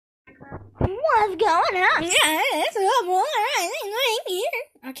What's going on?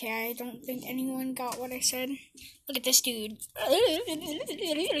 Okay, I don't think anyone got what I said. Look at this dude.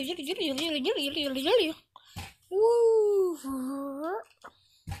 Woo.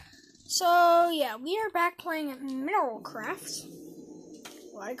 So, yeah, we are back playing Mineral Craft.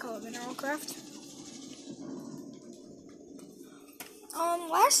 Well, I call it Mineral Craft.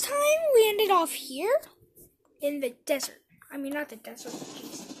 Last time we ended off here in the desert. I mean, not the desert.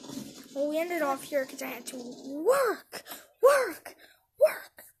 Jeez. Well, we ended off here because I had to work.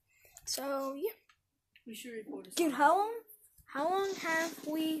 So, yeah. We should report this. Dude, how long have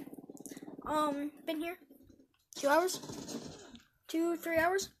we, been here? 2 hours? 2, 3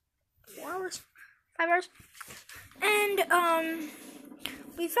 hours? 4 hours? 5 hours? And,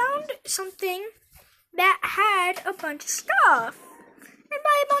 we found something that had a bunch of stuff. And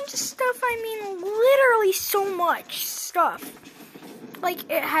by a bunch of stuff, I mean literally so much stuff. Like,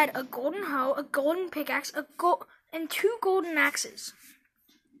 it had a golden hoe, a golden pickaxe, and 2 golden axes.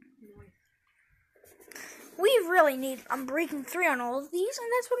 We really need Unbreaking 3 on all of these,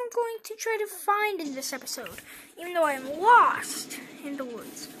 and that's what I'm going to try to find in this episode, even though I am lost in the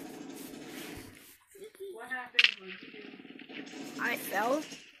woods. What happened? I fell.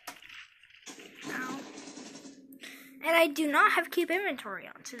 Ow. And I do not have keep inventory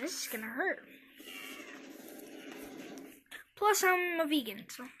on, so this is gonna hurt. Plus, I'm a vegan,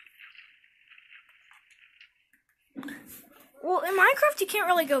 so. Well, in Minecraft, you can't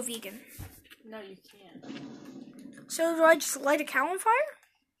really go vegan. No, you can't. So, do I just light a cow on fire?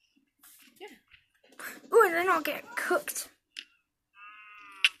 Yeah. Ooh, and then I'll get cooked.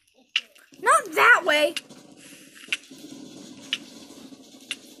 Not that way!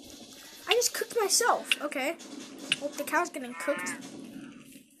 I just cooked myself. Okay. Well, the cow's getting cooked.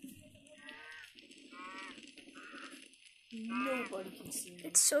 Nobody can see me.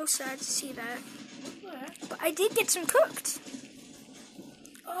 It's so sad to see that. What? But I did get some cooked.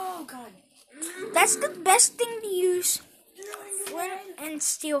 Oh, God. That's the best thing to use flint and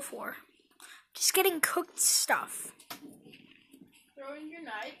steel for. Just getting cooked stuff. Throwing your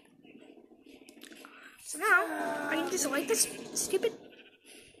knife. So now, I can just light this stupid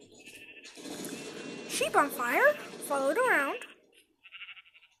sheep on fire, follow it around,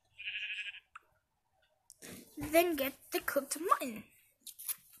 then get the cooked mutton.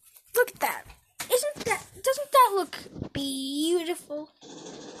 Look at that. Doesn't that look beautiful?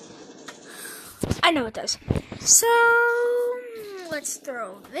 I know it does. So, let's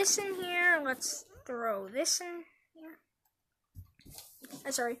throw this in here. Let's throw this in here.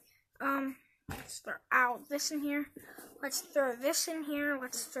 Let's throw out this in here. Let's throw this in here.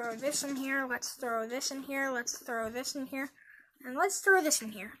 Let's throw this in here. Let's throw this in here. Let's throw this in here. And let's throw this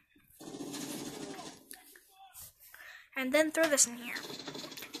in here. And then throw this in here.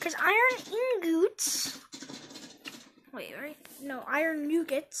 Because iron ingots. Wait, right? No, iron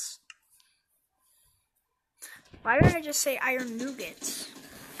nuggets. Why did I just say iron nuggets?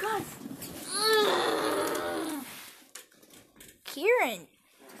 God. Kieran.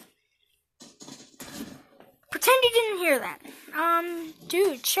 Pretend you didn't hear that.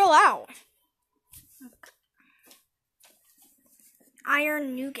 Dude, chill out.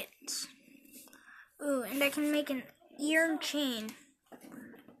 Iron nuggets. Ooh, and I can make an iron chain.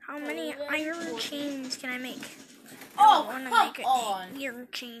 How many iron chains can I make? Oh, I want to come make on. iron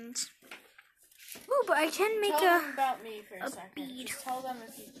chains. Ooh, but I can make Tell them about me for a second. bead. Just tell them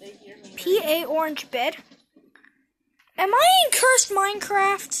if they hear me. PA orange bed. Am I in cursed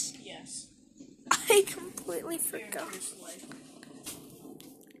Minecraft? Yes. I completely You're in forgot. Cursed Life.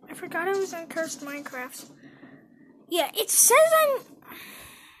 I forgot I was in cursed Minecraft. Yeah, it says I'm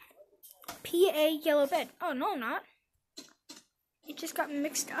PA yellow bed. Oh, no, I'm not. It just got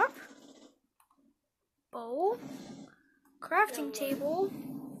mixed up. Bowl. Crafting table.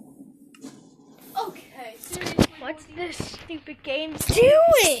 Okay, seriously. What's this stupid game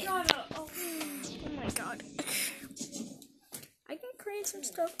doing? Shut up. Oh my god. I can create some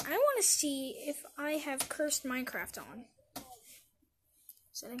stuff. I want to see if I have cursed Minecraft on.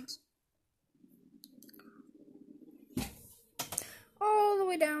 Settings. All the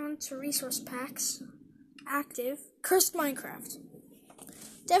way down to resource packs. Active. Cursed Minecraft.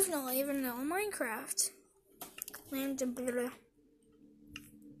 Definitely vanilla Minecraft. Land and blah.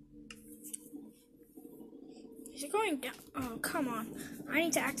 Is it going down? Oh, come on. I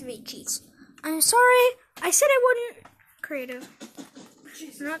need to activate cheats. I'm sorry. I said I wouldn't. Creative.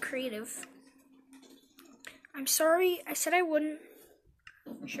 Not creative. I'm sorry. I said I wouldn't.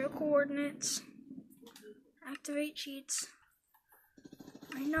 Show coordinates. Activate cheats.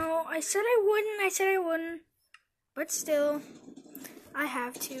 I know. I said I wouldn't. But still. I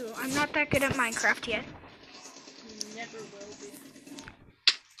have to. I'm not that good at Minecraft yet. Never will be.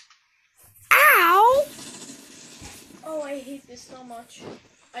 Ow! Oh, I hate this so much.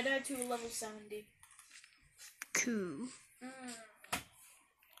 I died to a level 70. Cool.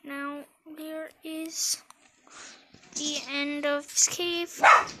 Now, there is the end of this cave.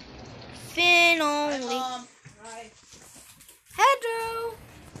 Finally. Hi. Hello.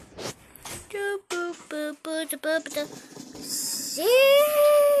 Seeds.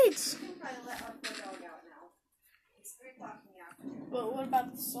 But what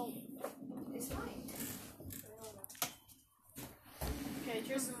about the soul? It's fine. Okay,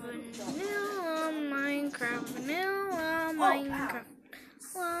 here's the Vanilla Minecraft. Vanilla Minecraft.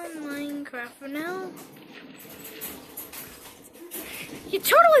 Minecraft. Vanilla. You're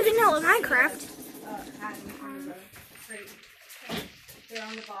totally vanilla Minecraft. They're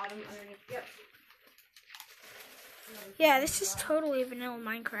on the bottom underneath. Yep. Yeah, this is totally vanilla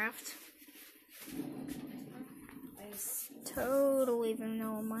Minecraft. Totally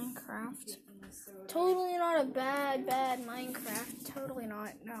vanilla Minecraft. Totally not a bad Minecraft. Totally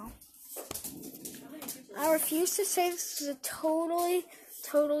not, no. I refuse to say this is a totally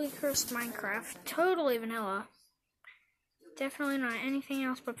cursed Minecraft. Totally vanilla. Definitely not anything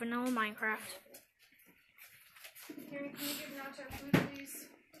else but vanilla Minecraft. Can you give Nacho food, please?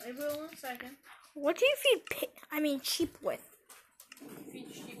 I will in a second. What do you feed sheep with? Feed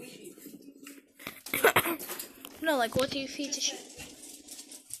sheep. No, like what do you feed the sheep?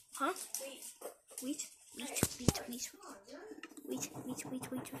 Huh?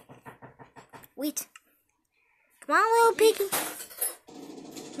 Wheat. Come on, little piggy.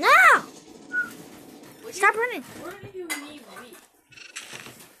 No! Stop running. Where do you need wheat?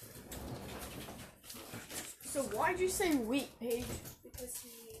 So why'd you say wheat, Paige? Because he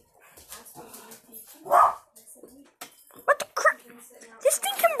asked me to feed you. What the crap? This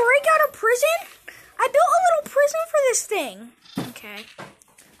thing can break out of prison? I built a little prison for this thing. Okay.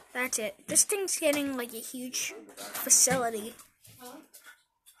 That's it. This thing's getting like a huge facility.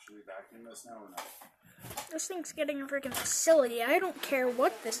 Should we vacuum this now or not? This thing's getting a freaking facility. I don't care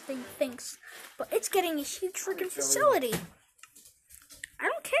what this thing thinks, but it's getting a huge freaking facility. I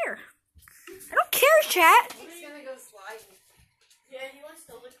don't care. I don't care, chat. He's gonna go sliding. Yeah, he wants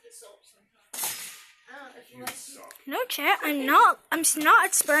to lick the soap sometimes. I don't know if he You likes suck. No, chat. I'm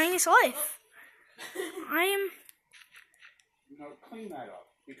not sparing his life. I am. No, clean that up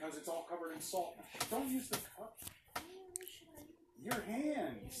because it's all covered in salt now. Don't use the cup. Your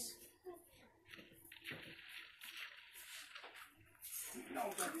hands. No,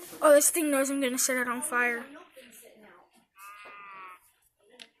 don't use the Oh, this thing knows I'm gonna set it on fire. Milk been sitting out.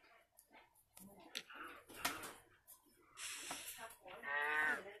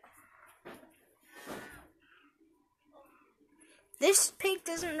 This pig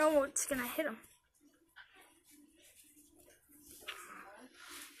doesn't know what's gonna hit him.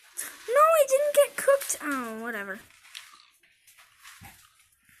 No, it didn't get cooked. Oh, whatever.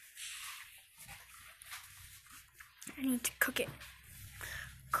 I need to cook it.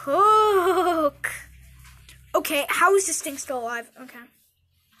 Cook! Okay, how is this thing still alive? Okay.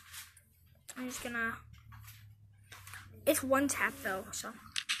 I'm just gonna... It's one tap, though, so...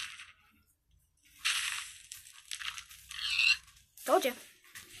 Told you.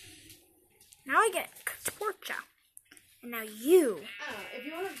 Now I get cooked pork chop. And now you... If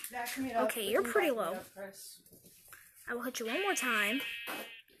you want to vacuum it up. Okay, we you're can pretty vacuum low. it up, Chris. I will hit you one more time.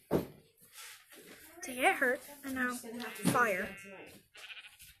 To get hurt. And now, Just gonna have to do it fire. again tonight.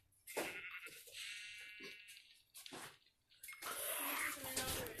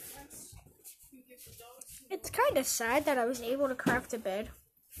 It's kind of sad that I was able to craft a bed.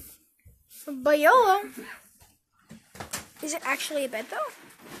 But YOLO. Is it actually a bed, though?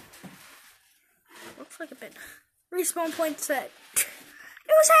 Looks like a bed. Respawn point set. It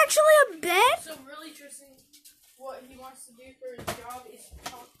was actually a bed? So really, Tristan, what he wants to do for his job is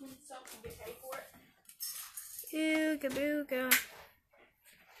talk to himself and get paid for it. Ooga booga.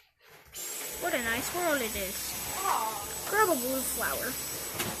 What a nice world it is. Grab a blue flower. I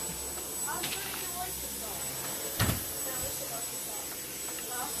was trying to like this song. No, this is about this song.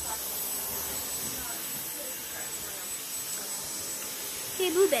 Well, Hey,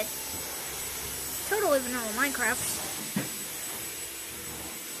 blue bed. Totally vanilla Minecraft.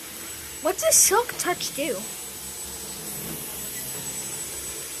 What's a silk touch do?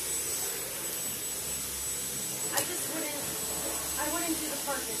 I wouldn't do the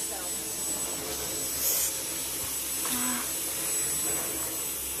part yourself.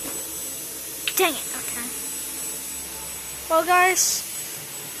 Dang it, okay. Well, guys,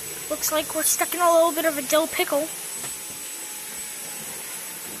 looks like we're stuck in a little bit of a dill pickle.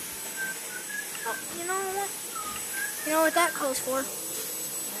 Oh, you know what? You know what that calls for?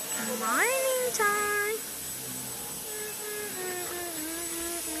 Mining time.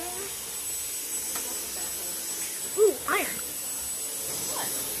 Ooh, iron.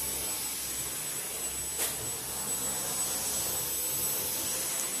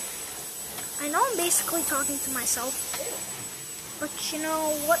 I know I'm basically talking to myself, but you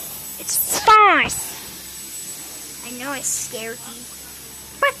know what? It's fine. I know I scared you,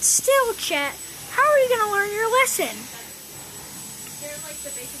 but still, chat, how are you gonna learn your lesson?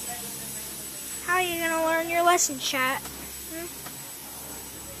 How are you gonna learn your lesson, chat?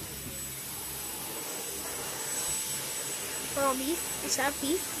 Raw beef? Is that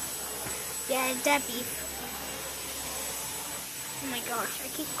beef? Yeah, is that beef? Oh my gosh, I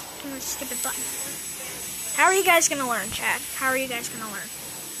keep clicking this stupid button. How are you guys gonna learn, chat? How are you guys gonna learn?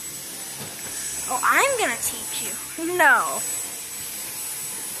 Oh, I'm gonna teach you. No.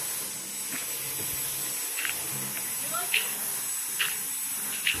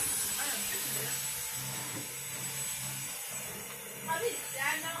 How did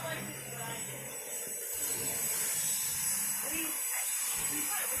Dad not like this what I did?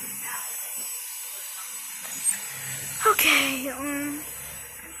 Okay,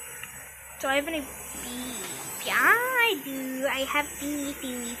 do I have any beef? Yeah, I do. I have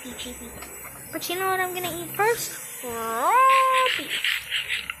beefy. But you know what I'm gonna eat first? Raw beef.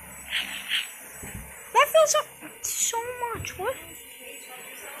 That feels so much. What?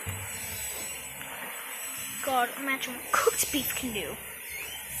 God, imagine what cooked beef can do.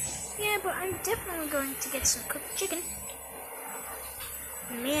 Yeah, but I'm definitely going to get some cooked chicken.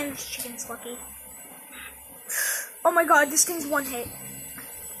 Man, this chicken's lucky. Oh my god, this thing's one hit.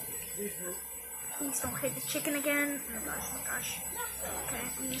 Please don't hit the chicken again. Oh my gosh. Okay,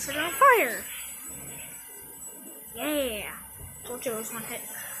 I'm gonna set it on fire. Yeah. Told you it was one hit.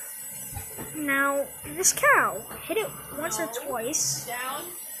 Now, this cow. Hit it once or twice.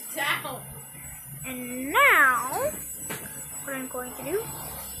 Down. And now, what I'm going to do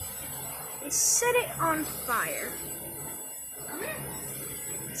is set it on fire.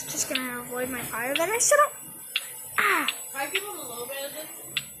 It's just gonna avoid my fire that I set up. Ah! Can I give him a little bit of this?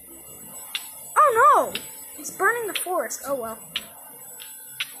 Oh no! It's burning the forest. Oh well.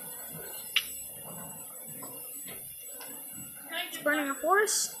 It's burning a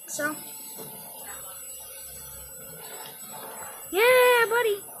forest, so. Yeah,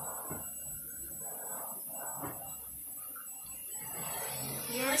 buddy!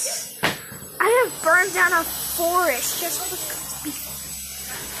 Yes. I have burned down a forest just for cooked beef.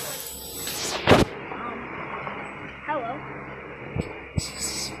 Hello.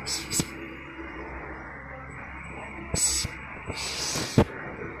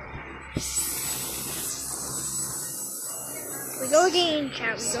 We go again,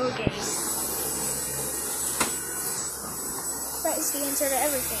 chat. We go again. That is the answer to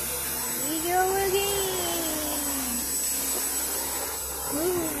everything. We go again.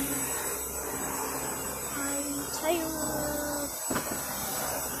 Ooh. I'm tired.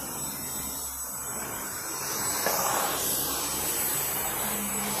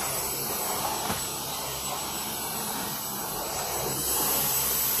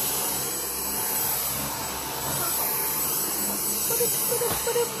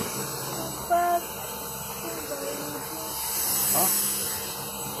 Huh?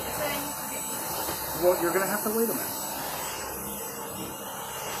 Well, you're gonna have to wait a minute.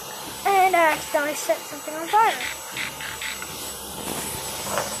 And I accidentally set something on fire.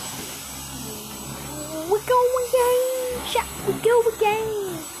 We go again, chat. We go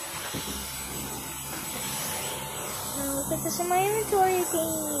again. I'll put this in my inventory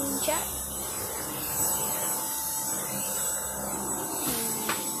again, chat.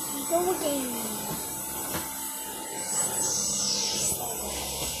 We go again.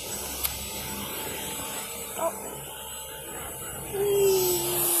 Oh.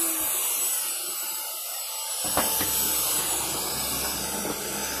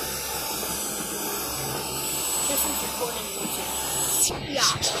 This is recording YouTube.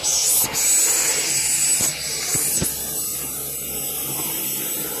 Yeah.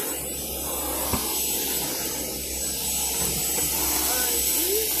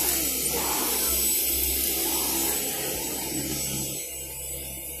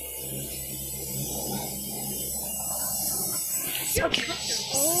 Okay.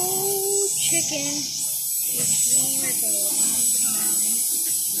 Oh, chicken. Which came at the wrong time.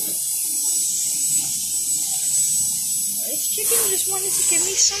 This chicken just wanted to give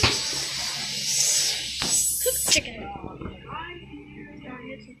me some cooked chicken. Did I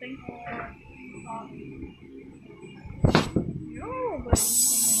hit something? No, but I'm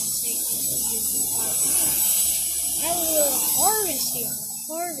gonna take this.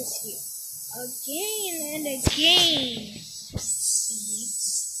 harvest you again and again, seeds.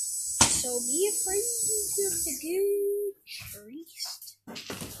 So be afraid of the good trees.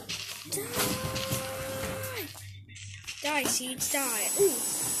 Die, seeds, die. Ooh,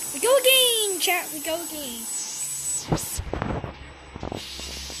 we go again, chat. We go again.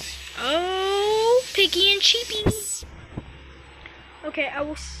 Oh, Piggy and Sheepy. Okay,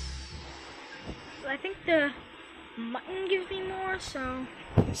 I think the mutton gives me more, so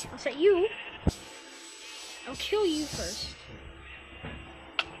I'll set you. I'll kill you first.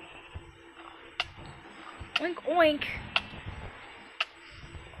 Oink, oink.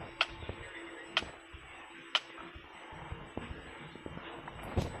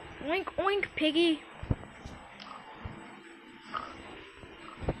 Oink, oink, Piggy.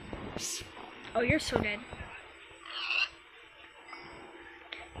 Oh, you're so dead.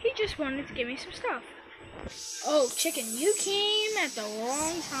 He just wanted to give me some stuff. Oh, chicken, you came at the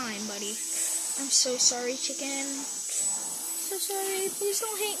wrong time, buddy. I'm so sorry, chicken. So sorry. Please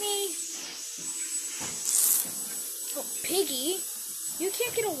don't hate me. Oh, Piggy, you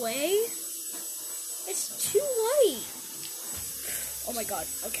can't get away. It's too late. Oh my god.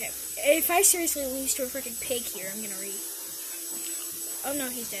 Okay. If I seriously lose to a freaking pig here, I'm gonna read. Oh no,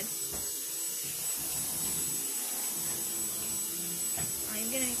 he's dead. I'm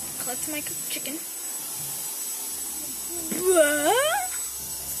gonna collect my cooked chicken.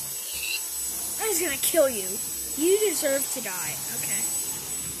 I'm just gonna kill you. You deserve to die. Okay.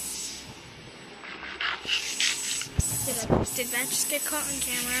 Did that just get caught on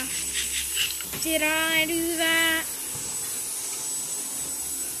camera? Did I do that?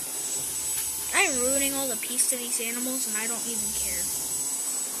 I'm ruining all the peace to these animals and I don't even care.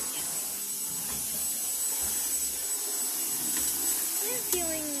 I'm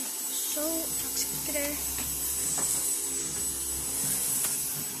feeling so toxic today.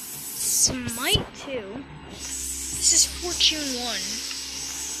 Smite 2. This is Fortune 1.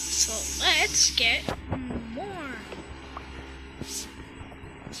 So let's get more. It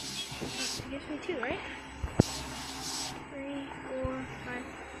gives me 2, right? 3, 4, 5.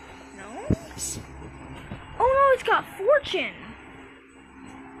 No? Oh no, it's got Fortune!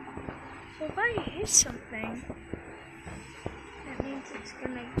 So if I hit something, that means it's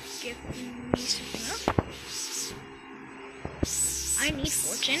gonna give me something else. I need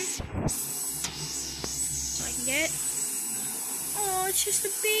Fortune. So I can get it. Oh, it's just a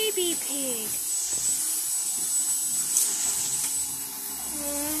baby pig.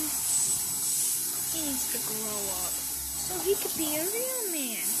 He needs to grow up so he could be a real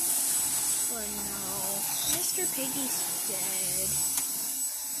man. But no, Mr. Piggy's dead.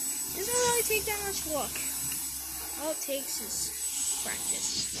 Doesn't really take that much luck. All it takes is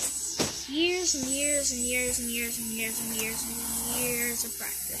practice. Years and years and years and years and years and years and years of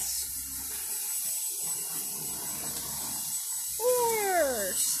practice.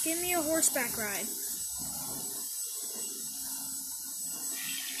 Horse! Give me a horseback ride.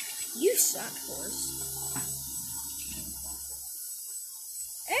 You suck, horse.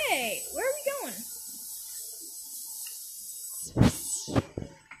 Hey, where are we going? I'm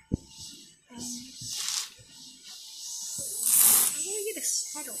gonna get a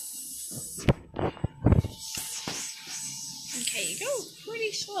saddle. Okay, you go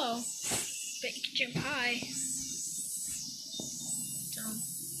pretty slow, but you can jump high. So,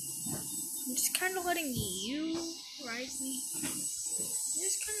 I'm just kind of letting you ride me. I'm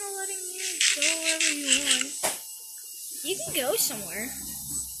just kind of letting you go wherever you want. You can go somewhere.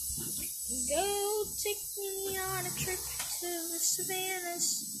 Go take me on a trip to the savannas.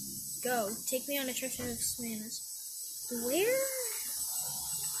 Go take me on a trip to the savannas. Where?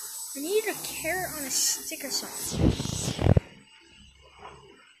 I need a carrot on a stick or something.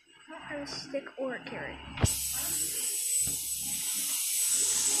 I don't have a stick or a carrot.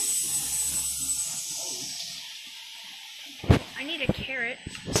 I need a carrot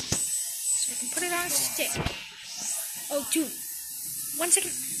so I can put it on a stick. Oh, dude. 1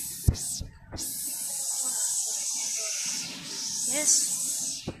 second.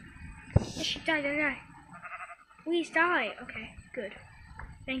 Yes. Yes, sheep, die. Please die. Okay, good.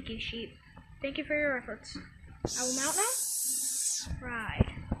 Thank you, sheep. Thank you for your efforts. I will mount now.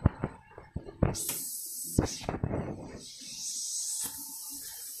 Ride. I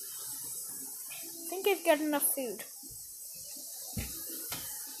think I've got enough food.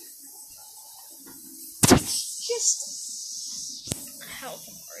 Just health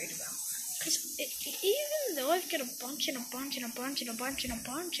I'm worried about. Because even though I've got a bunch of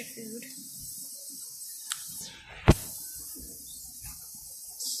food,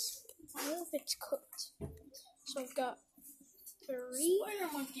 I don't know if it's cooked. So I've got 3. Spider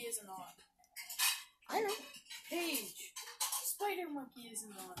Monkey isn't on. I know. Paige. Spider Monkey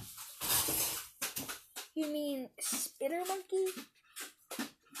isn't on. You mean Spitter Monkey?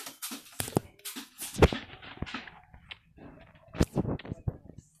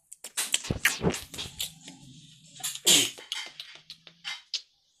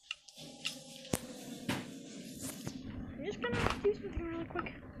 I'm just gonna do something really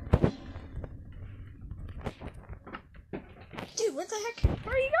quick. Dude, what the heck?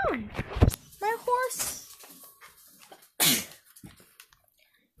 Where are you going? My horse.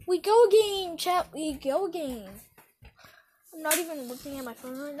 We go game, chat. We go game. I'm not even looking at my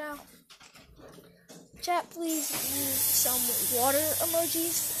phone right now. Chat, please use some water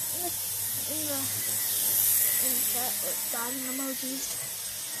emojis in the chat, or diving emojis.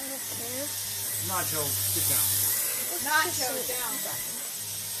 I don't care. Nacho, sit down. Nacho, down.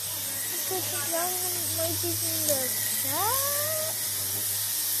 Let's go put diving emojis in the chat.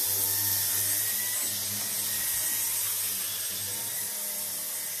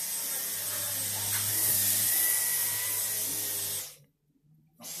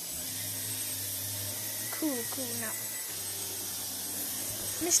 Cool, now.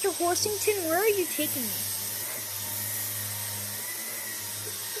 Mr. Horsington, where are you taking me?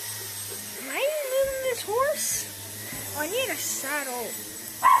 Am I moving this horse? Oh, I need a saddle.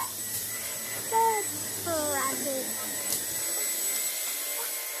 That's rabbit.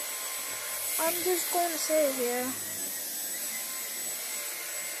 I'm just going to sit here.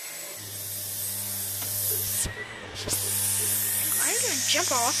 I'm gonna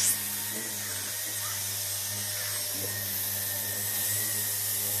jump off.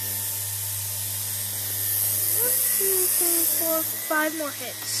 1, 2, 3, 4, 5 more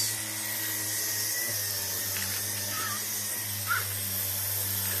hits.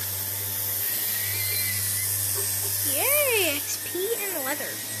 Yay! XP and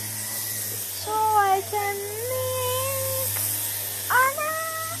leather. So I can make armor.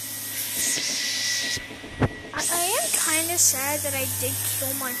 I am kind of sad that I did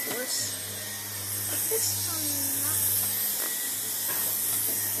kill my horse. But this time not.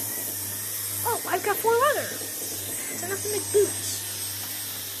 Oh, I've got 4 leather. It's enough to make boots.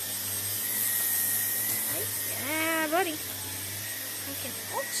 Right? Yeah, buddy. I can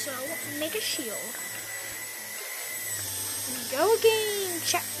also make a shield. We go again,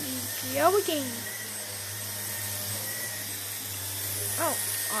 chat. We go again. Oh,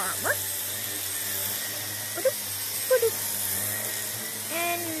 armor.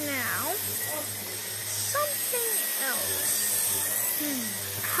 And now, something else.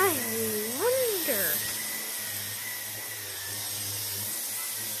 I wonder.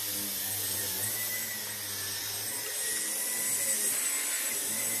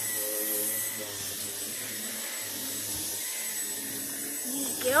 We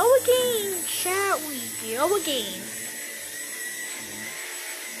go again, chat. We go again.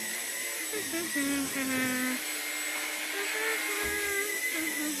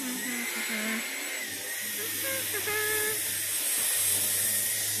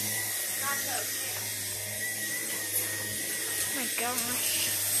 Oh my gosh.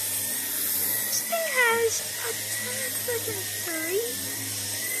 This thing has a ton of freaking 3.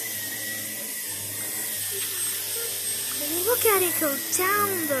 Look at it go down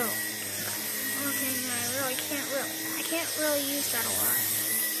though. Okay, no, I can't really use that a lot.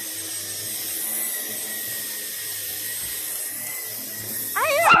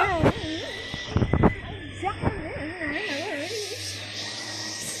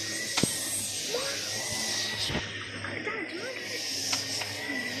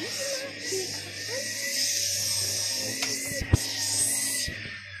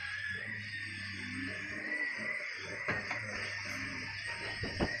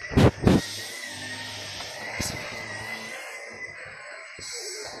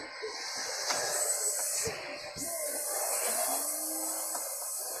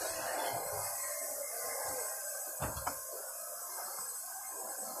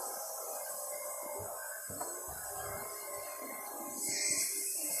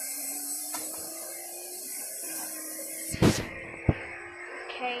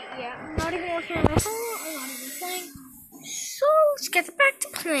 Okay, yeah, I'm not even looking at my phone, I'm not even playing. So, let's get back to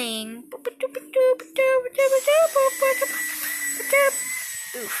playing.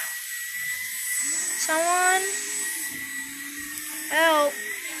 Oof. Someone help.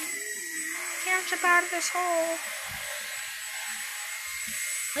 Can't jump out of this hole.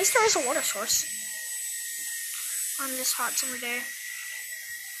 At least there is a water source on this hot summer day.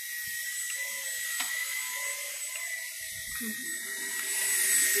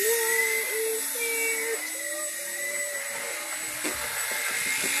 What is there to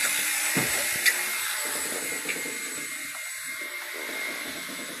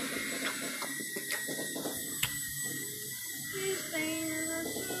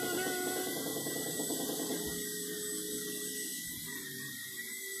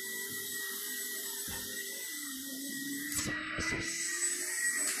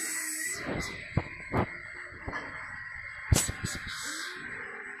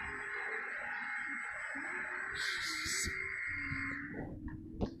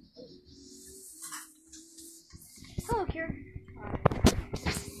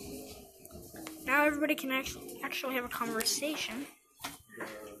everybody can actually have a conversation.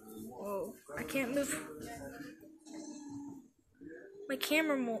 Whoa, I can't move. My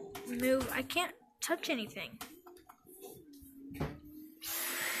camera won't move. I can't touch anything.